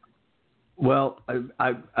asshole? Well,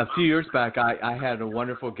 a few years back, I had a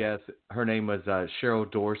wonderful guest. Her name was Cheryl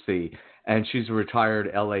Dorsey, and she's a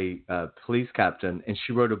retired L.A. Police captain, and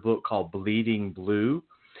she wrote a book called Bleeding Blue.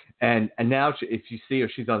 And now, if you see her,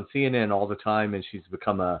 she's on CNN all the time, and she's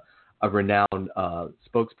become a renowned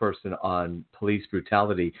spokesperson on police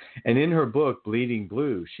brutality. And in her book, Bleeding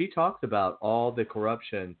Blue, she talks about all the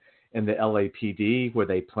corruption in the LAPD, where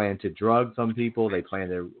they planted drugs on people, they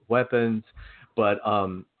planted weapons. But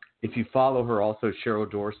if you follow her, also Cheryl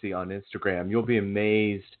Dorsey on Instagram, you'll be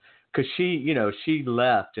amazed because she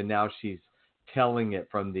left, and now she's telling it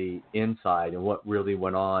from the inside and what really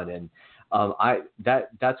went on. And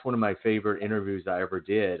that's one of my favorite interviews I ever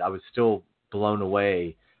did. I was still blown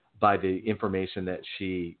away by the information that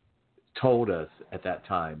she told us at that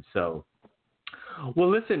time. So, well,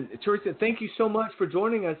 listen, Teresa, thank you so much for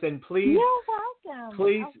joining us, and please, you're welcome.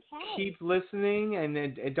 Please okay. keep listening,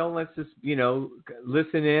 and don't let us,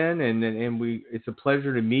 listen in, and it's a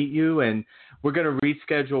pleasure to meet you, and we're going to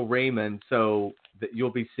reschedule Raymond so that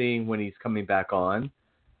you'll be seeing when he's coming back on.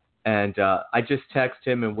 And I just texted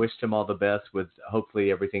him and wished him all the best with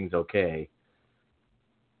hopefully everything's okay.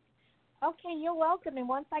 Okay, you're welcome. And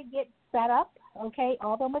once I get set up, okay,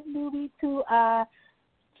 although I'm a newbie to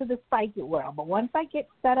the psychic world, but once I get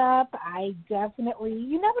set up, I definitely,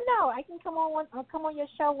 you never know, I can come on your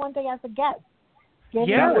show one day as a guest.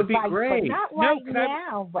 That would be great. But not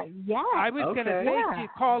now, but yeah. I was going to say,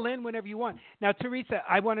 call in whenever you want. Now, Teresa,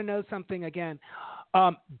 I want to know something again.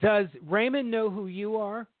 Does Raymond know who you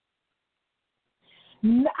are? I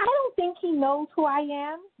don't think he knows who I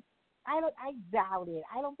am. I doubt it.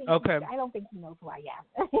 I don't think he knows who I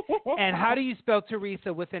am. And how do you spell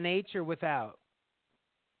Teresa, with an H or without?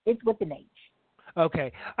 It's with an H.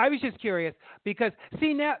 Okay. I was just curious because,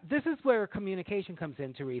 see, now this is where communication comes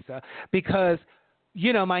in, Teresa, because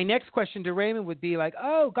my next question to Raymond would be like,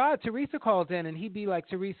 oh, God, Teresa called in. And he'd be like,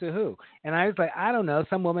 Teresa who? And I was like, I don't know,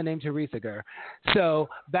 some woman named Teresa girl. So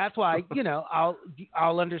that's why,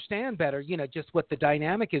 I'll understand better, just what the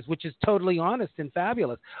dynamic is, which is totally honest and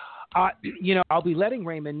fabulous. I'll be letting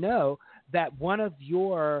Raymond know that one of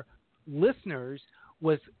your listeners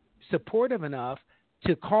was supportive enough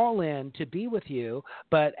to call in to be with you,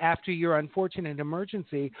 but after your unfortunate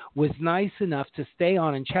emergency was nice enough to stay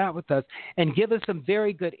on and chat with us and give us some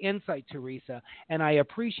very good insight, Teresa. And I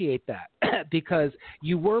appreciate that because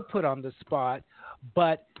you were put on the spot,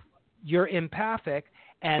 but you're empathic,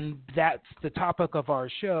 and that's the topic of our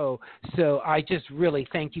show. So I just really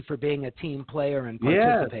thank you for being a team player and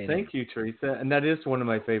participating. Yes, thank you, Teresa. And that is one of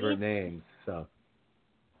my favorite names. So.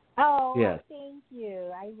 Oh, yes. Thank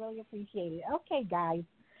you. I really appreciate it. Okay, guys.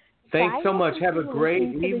 Thanks so much. Have a great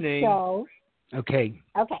evening. Okay.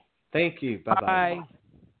 Okay. Thank you. Bye-bye. Bye.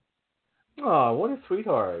 Oh, what a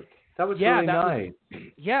sweetheart. That was really nice.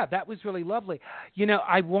 That was really lovely.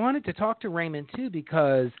 I wanted to talk to Raymond, too,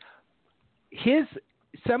 because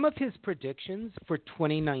some of his predictions for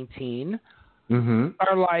 2019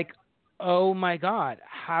 are like, oh, my God,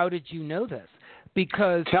 how did you know this?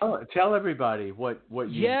 Because tell everybody what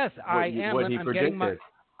he predicted.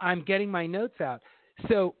 I'm getting my notes out.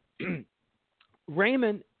 So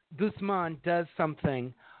Raymond Guzman does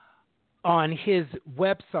something on his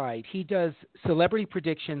website. He does celebrity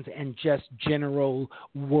predictions and just general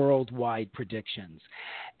worldwide predictions.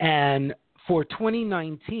 And for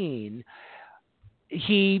 2019,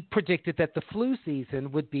 he predicted that the flu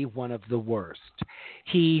season would be one of the worst.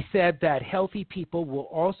 He said that healthy people will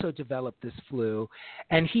also develop this flu.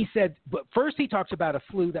 And he said, but first he talked about a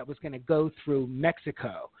flu that was going to go through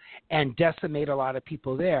Mexico and decimate a lot of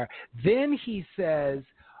people there. Then he says,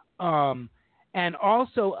 and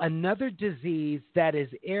also another disease that is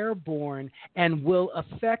airborne and will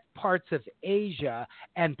affect parts of Asia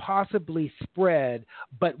and possibly spread,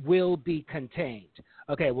 but will be contained.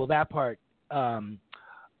 Okay, well, that part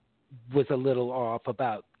was a little off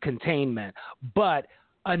about containment, but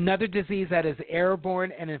another disease that is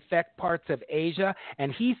airborne and infect parts of Asia.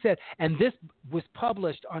 And he said, and this was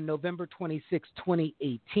published on November 26,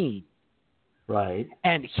 2018. Right.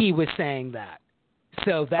 And he was saying that.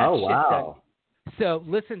 So that wow. So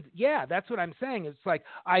listen, that's what I'm saying. It's like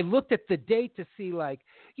I looked at the date to see,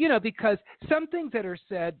 because some things that are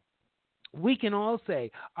said, we can all say,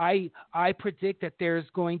 I predict that there's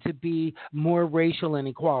going to be more racial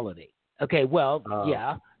inequality. Okay, well,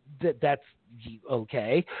 that's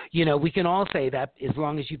okay. We can all say that as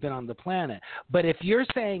long as you've been on the planet. But if you're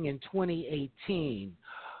saying in 2018,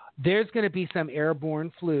 there's going to be some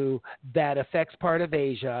airborne flu that affects part of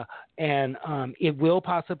Asia, and it will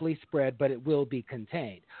possibly spread, but it will be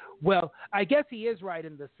contained. Well, I guess he is right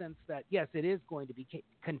in the sense that, yes, it is going to be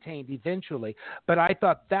contained eventually, but I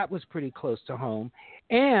thought that was pretty close to home.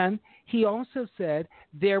 And he also said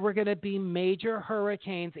there were going to be major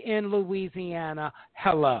hurricanes in Louisiana.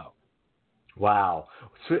 Hello. Wow.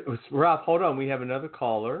 Ralph, hold on. We have another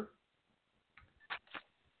caller.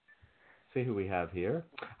 See who we have here.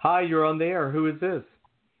 Hi, you're on the air. Who is this?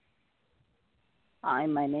 Hi,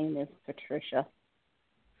 my name is Patricia.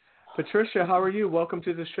 Patricia, how are you? Welcome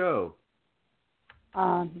to the show.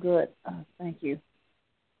 Good. Thank you.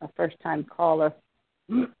 A first-time caller.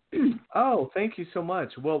 Oh, thank you so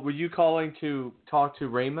much. Well, were you calling to talk to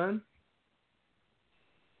Raymond?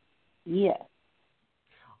 Yes.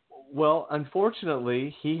 Well,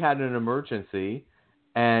 unfortunately, he had an emergency,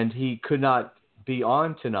 and he could not be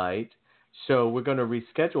on tonight. So we're going to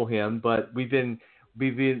reschedule him, but we've been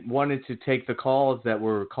wanting to take the calls that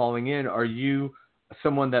were calling in. Are you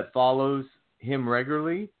someone that follows him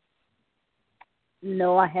regularly?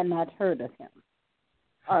 No, I had not heard of him.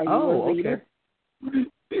 Are you a reader?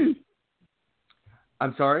 Okay.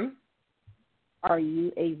 I'm sorry? Are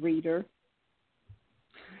you a reader?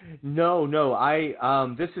 No.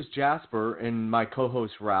 This is Jasper and my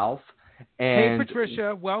co-host Ralph. And hey,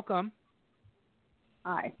 Patricia, welcome.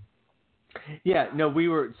 Hi. Yeah, no, we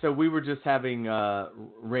were just having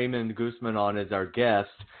Raymond Guzman on as our guest,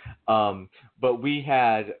 but we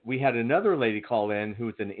had another lady call in who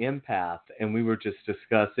was an empath, and we were just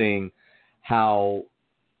discussing how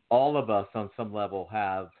all of us on some level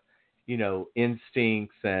have,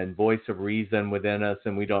 instincts and voice of reason within us,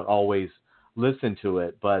 and we don't always listen to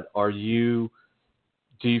it. But do you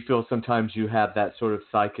feel sometimes you have that sort of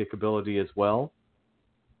psychic ability as well?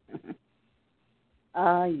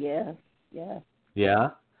 Yes. Yeah.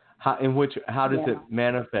 How does it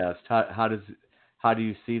manifest? How do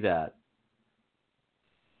you see that?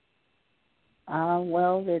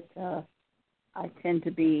 Well, I tend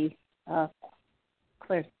to be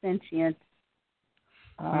clairsentient,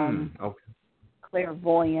 Okay.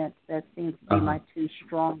 clairvoyant. That seems to be my two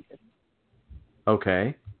strongest.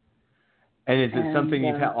 Okay. And is it something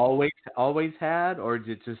you've always had, or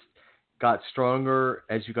did it just got stronger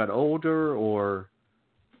as you got older, or?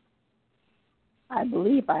 I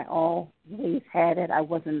believe I always had it. I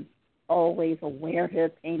wasn't always aware of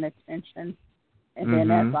it, paying attention. And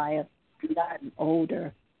then as I have gotten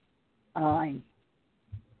older, I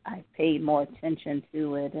paid more attention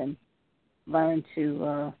to it and learned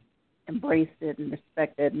to embrace it and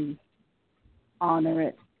respect it and honor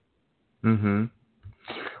it.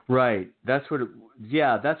 Right. That's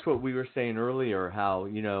what we were saying earlier, how,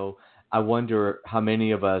 I wonder how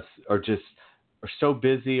many of us are so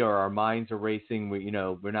busy, or our minds are racing.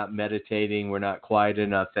 We're not meditating. We're not quiet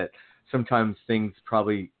enough that sometimes things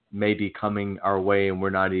probably may be coming our way and we're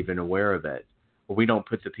not even aware of it. Or we don't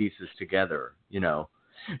put the pieces together,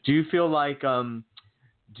 Do you feel like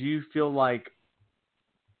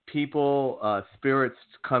people, spirits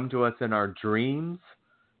come to us in our dreams?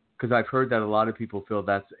 Because I've heard that a lot of people feel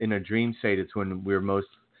that's in a dream state. It's when we're most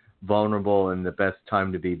vulnerable and the best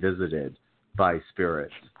time to be visited by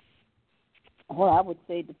spirits. Well, I would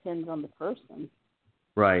say it depends on the person.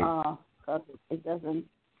 Right. Because it doesn't,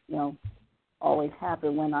 always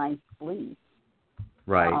happen when I sleep.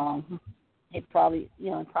 Right. It probably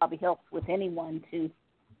helps with anyone to,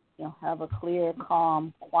 have a clear,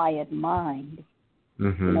 calm, quiet mind.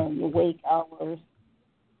 Your wake hours,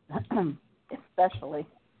 especially.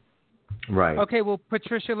 Right. Okay, well,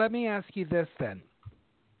 Patricia, let me ask you this then.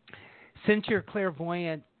 Since your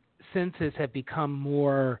clairvoyant senses have become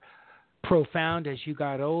more profound as you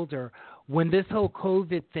got older, when this whole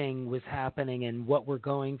COVID thing was happening and what we're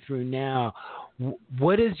going through now,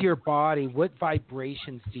 what is your body, what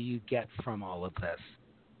vibrations do you get from all of this?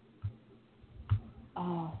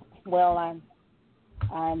 Well, I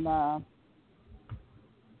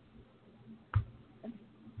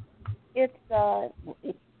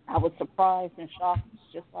was surprised and shocked,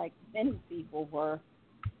 just like many people were.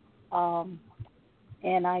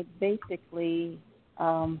 And I basically,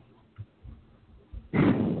 I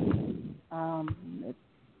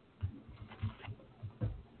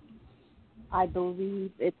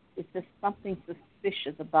believe it's just something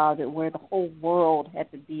suspicious about it, where the whole world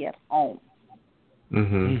had to be at home.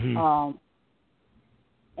 And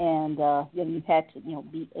you had to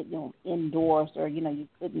be indoors, or you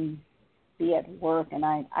couldn't be at work, and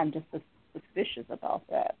I'm just suspicious about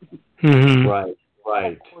that. Right.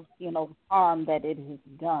 Of course, the harm that it has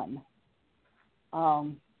done,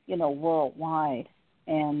 worldwide,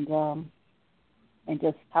 and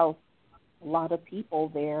just how a lot of people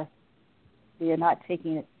they're not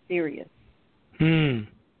taking it serious.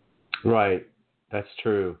 Right. That's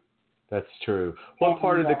true. What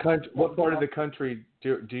part of the country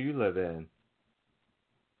do you live in?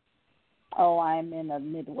 Oh, I'm in the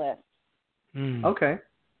Midwest. Okay.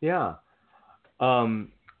 Yeah. Well,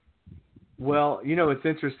 it's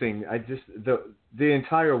interesting. The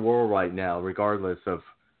entire world right now, regardless of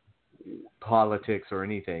politics or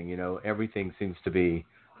anything, everything seems to be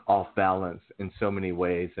off balance in so many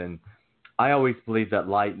ways. And I always believe that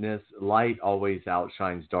light always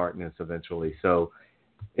outshines darkness eventually. So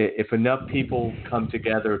if enough people come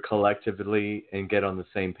together collectively and get on the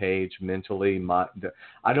same page mentally,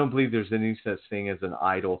 I don't believe there's any such thing as an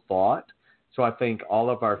idle thought. So I think all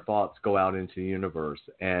of our thoughts go out into the universe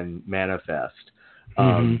and manifest.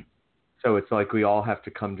 So it's like we all have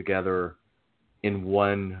to come together in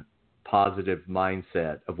one positive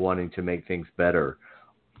mindset of wanting to make things better.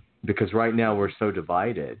 Because right now we're so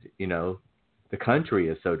divided, the country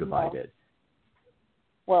is so divided.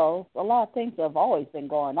 Well, a lot of things have always been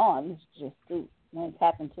going on. It's just it's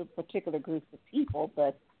happened to particular groups of people,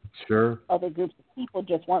 but sure, other groups of people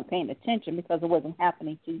just weren't paying attention because it wasn't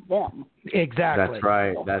happening to them. Exactly.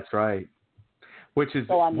 That's right. Which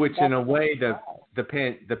in a way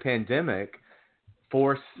the pandemic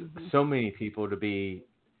forced so many people to be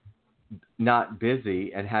not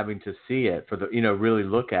busy and having to see it for really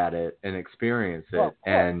look at it and experience it.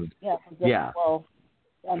 Well,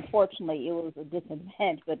 unfortunately, it was a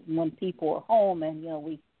disadvantage. But when people were home and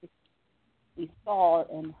we saw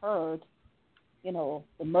and heard,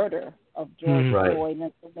 the murder of George Floyd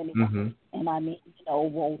and so many others. And I mean,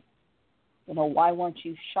 why weren't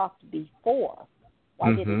you shocked before?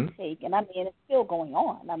 Why didn't it take? And I mean, it's still going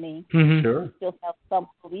on. I mean, sure. You still have some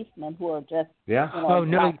policemen who are just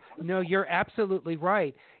no, you're absolutely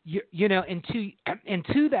right. And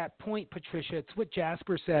to that point, Patricia, it's what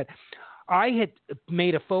Jasper said. I had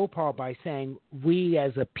made a faux pas by saying we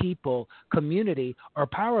as a people, community, are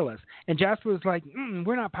powerless. And Jasper was like,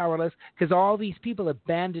 we're not powerless because all these people have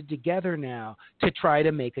banded together now to try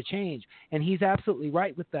to make a change. And he's absolutely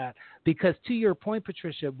right with that because to your point,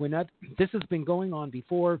 Patricia, this has been going on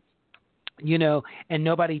before, and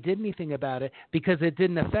nobody did anything about it because it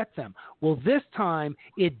didn't affect them. Well, this time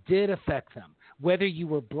it did affect them, whether you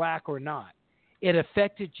were black or not. It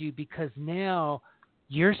affected you because now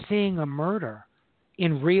you're seeing a murder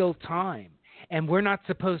in real time, and we're not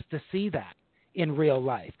supposed to see that in real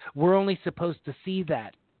life. We're only supposed to see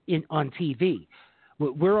that on TV.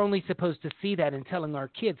 We're only supposed to see that in telling our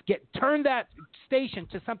kids, turn that station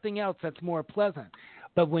to something else that's more pleasant.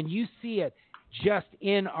 But when you see it just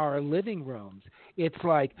in our living rooms, it's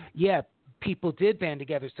like, yeah, people did band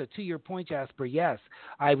together. So to your point, Jasper, yes,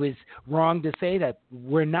 I was wrong to say that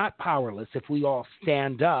we're not powerless if we all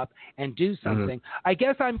stand up and do something. Mm-hmm. I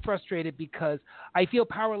guess I'm frustrated because I feel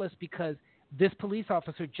powerless because this police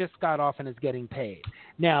officer just got off and is getting paid.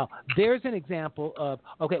 Now, there's an example of,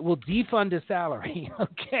 okay, we'll defund his salary.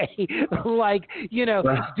 Okay. Like,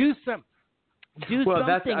 do something. But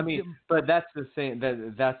that's the same.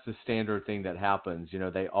 That's the standard thing that happens.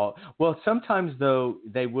 They all. Well, sometimes though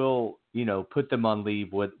they will, put them on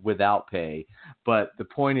leave without pay. But the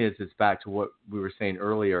point is, it's back to what we were saying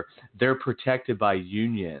earlier. They're protected by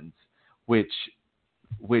unions, which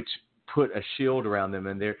put a shield around them,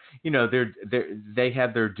 and they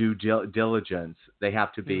have their due diligence. They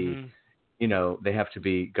have to be, they have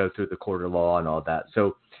to go through the court of law and all that.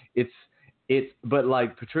 So but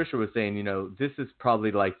like Patricia was saying, this is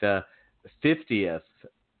probably like the 50th,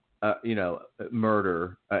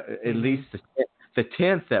 murder, at least the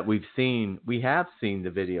 10th that we've seen. We have seen the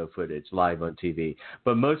video footage live on TV,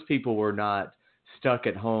 but most people were not stuck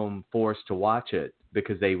at home forced to watch it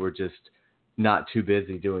because they were just not too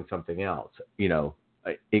busy doing something else,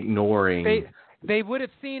 ignoring. They would have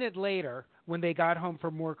seen it later when they got home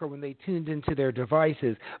from work or when they tuned into their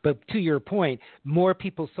devices. But to your point, more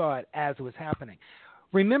people saw it as it was happening.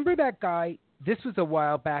 Remember that guy? This was a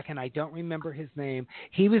while back, and I don't remember his name.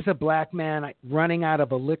 He was a black man running out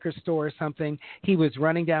of a liquor store or something. He was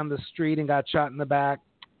running down the street and got shot in the back.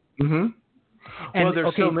 Mm-hmm. Well,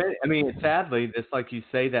 there's so many. I mean, sadly, it's like you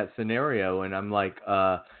say that scenario, and I'm like,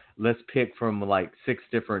 let's pick from like 6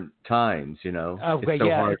 different times, Oh, it's so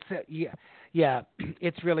hard. Yeah,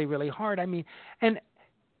 it's really, really hard. I mean, and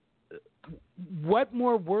what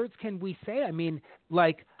more words can we say? I mean,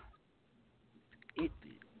 like,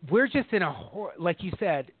 we're just in like you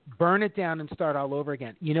said, burn it down and start all over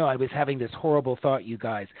again. I was having this horrible thought, you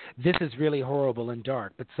guys. This is really horrible and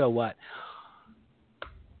dark, but so what?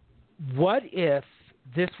 What if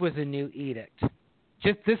this was a new edict?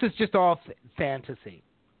 This is just all fantasy.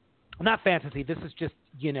 Not fantasy, this is just,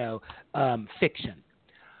 fiction.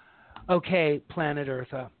 Okay, planet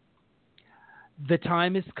Eartha, the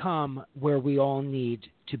time has come where we all need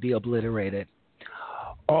to be obliterated.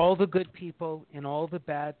 All the good people and all the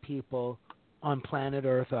bad people on planet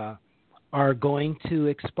Eartha are going to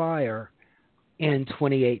expire in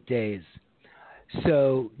 28 days.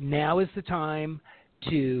 So now is the time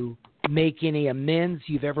to make any amends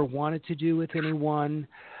you've ever wanted to do with anyone.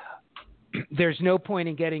 There's no point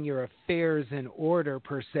in getting your affairs in order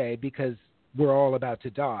per se because we're all about to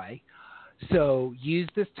die. So use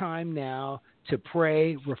this time now to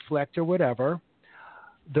pray, reflect, or whatever.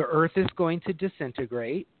 The earth is going to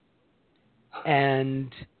disintegrate,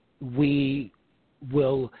 and we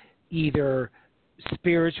will either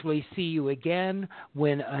spiritually see you again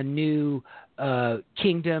when a new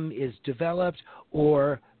kingdom is developed,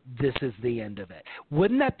 or this is the end of it.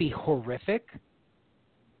 Wouldn't that be horrific?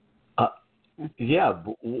 Yeah.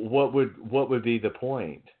 What would be the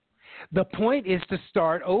point? The point is to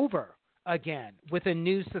start over again with a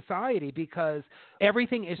new society because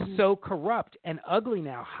everything is so corrupt and ugly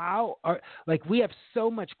now. We have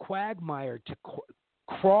so much quagmire to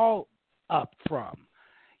crawl up from,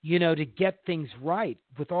 to get things right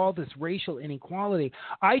with all this racial inequality.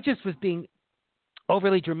 I just was being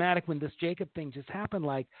overly dramatic when this Jacob thing just happened.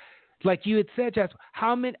 Like you had said, Jess,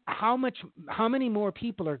 how many more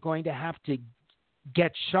people are going to have to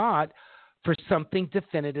get shot for something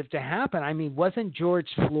definitive to happen? I mean, wasn't George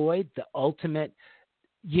Floyd the ultimate,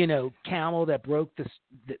 camel that broke the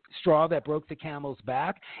straw that broke the camel's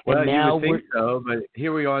back? Well, and now you would think so, but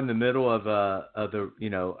here we are in the middle of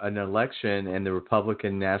an election, and the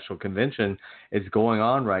Republican National Convention is going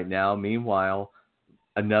on right now. Meanwhile,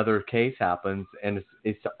 another case happens, and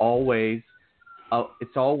it's always a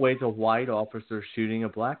white officer shooting a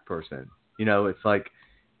black person. It's like.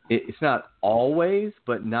 It's not always,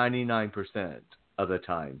 but 99%. of the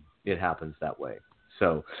time it happens that way.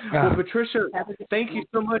 So, well, Patricia, thank you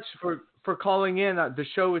so much for calling in. The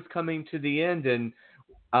show is coming to the end, and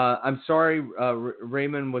I'm sorry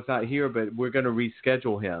Raymond was not here, but we're going to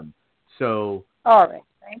reschedule him. So, all right,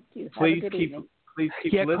 thank you. Please keep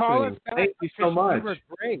listening. Call us back. Thank you so much. You were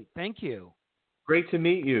great. Thank you. Great to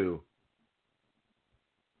meet you.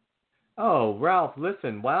 Oh, Ralph,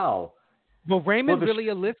 listen, wow. Well, Raymond really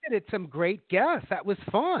elicited some great guests. That was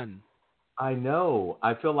fun. I know.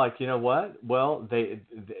 I feel like, you know what? Well, they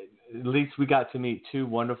at least we got to meet two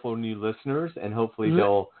wonderful new listeners, and hopefully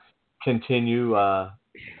they'll continue,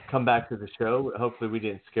 come back to the show. Hopefully we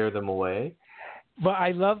didn't scare them away. But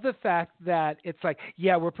I love the fact that it's like,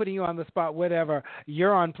 yeah, we're putting you on the spot, whatever.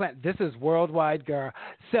 You're on planet. This is worldwide, girl.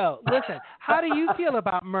 So, listen, how do you feel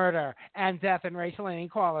about murder and death and racial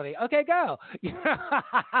inequality? Okay, go.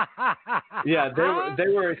 Yeah, they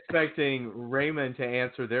were expecting Raymond to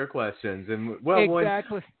answer their questions. And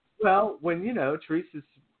exactly. When you know, Teresa's,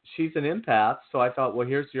 she's an empath, so I thought, well,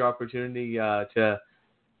 here's your opportunity to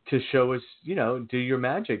show us, you know, do your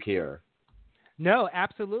magic here. No,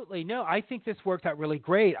 absolutely. No, I think this worked out really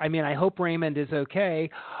great. I mean, I hope Raymond is okay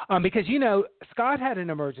because, you know, Scott had an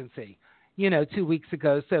emergency, 2 weeks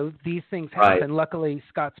ago. So these things happen. Right. Luckily,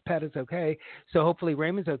 Scott's pet is okay. So hopefully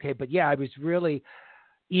Raymond's okay. But, yeah, I was really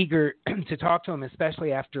eager to talk to him,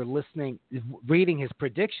 especially after reading his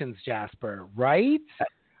predictions, Jasper, right?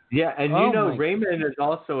 Yeah, and Raymond is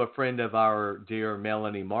also a friend of our dear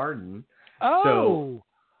Melanie Martin. Oh, so,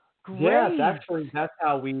 great. Yes, actually, that's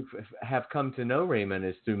how we have come to know Raymond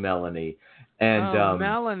is through Melanie. And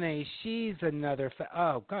Melanie, she's another.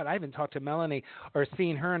 Oh God, I haven't talked to Melanie or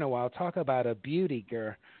seen her in a while. Talk about a beauty,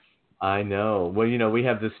 girl. I know. Well, we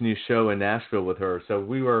have this new show in Nashville with her, so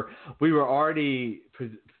we were already,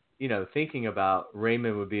 thinking about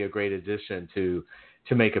Raymond would be a great addition to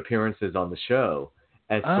make appearances on the show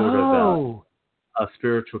as sort of a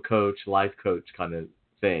spiritual coach, life coach kind of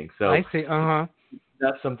thing. So I see.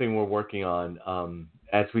 That's something we're working on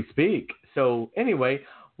as we speak. So anyway,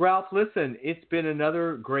 Ralph, listen, it's been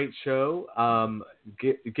another great show.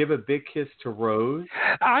 Give a big kiss to Rose.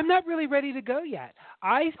 I'm not really ready to go yet.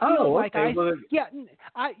 I feel like okay.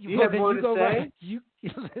 You have more to say? Right. You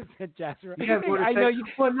listen, Jasper. You have more to say?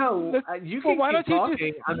 Know you can keep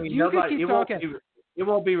talking. Keep talking. It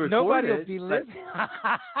won't be recorded. Nobody will be listening.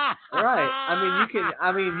 Right.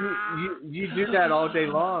 You do that all day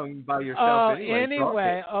long by yourself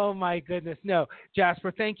anyway. Oh, my goodness. No,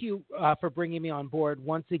 Jasper, thank you for bringing me on board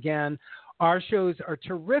once again. Our shows are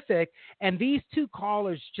terrific, and these two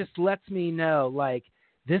callers just lets me know, like,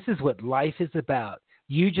 this is what life is about.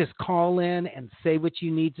 You just call in and say what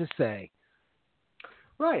you need to say.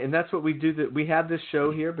 Right, and that's what we do. That we have this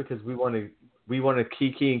show here because we want to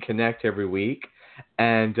kiki and connect every week.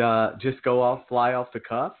 And just fly off the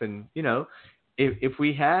cuff. And, if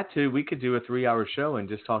we had to, we could do a 3-hour show and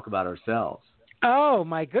just talk about ourselves. Oh,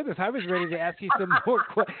 my goodness. I was ready to ask you some more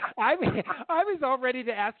I was all ready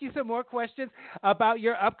to ask you some more questions about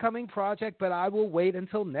your upcoming project, but I will wait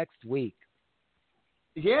until next week.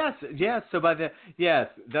 Yes. So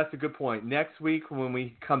that's a good point. Next week when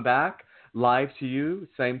we come back live to you,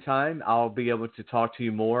 same time, I'll be able to talk to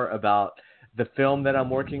you more about the film that I'm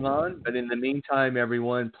working on. But in the meantime,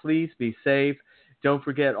 everyone, please be safe. Don't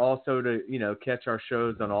forget also to, catch our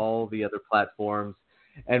shows on all the other platforms.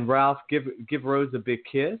 And Ralph, give Rose a big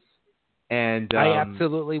kiss. And I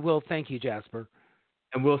absolutely will. Thank you, Jasper.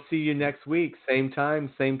 And we'll see you next week. Same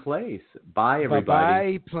time, same place. Bye,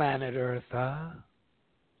 everybody. Bye, planet Earth.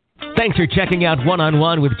 Thanks for checking out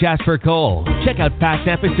One-on-One with Jasper Cole. Check out past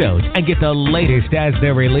episodes and get the latest as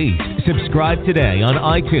they're released. Subscribe today on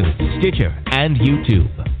iTunes, Stitcher, and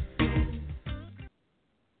YouTube.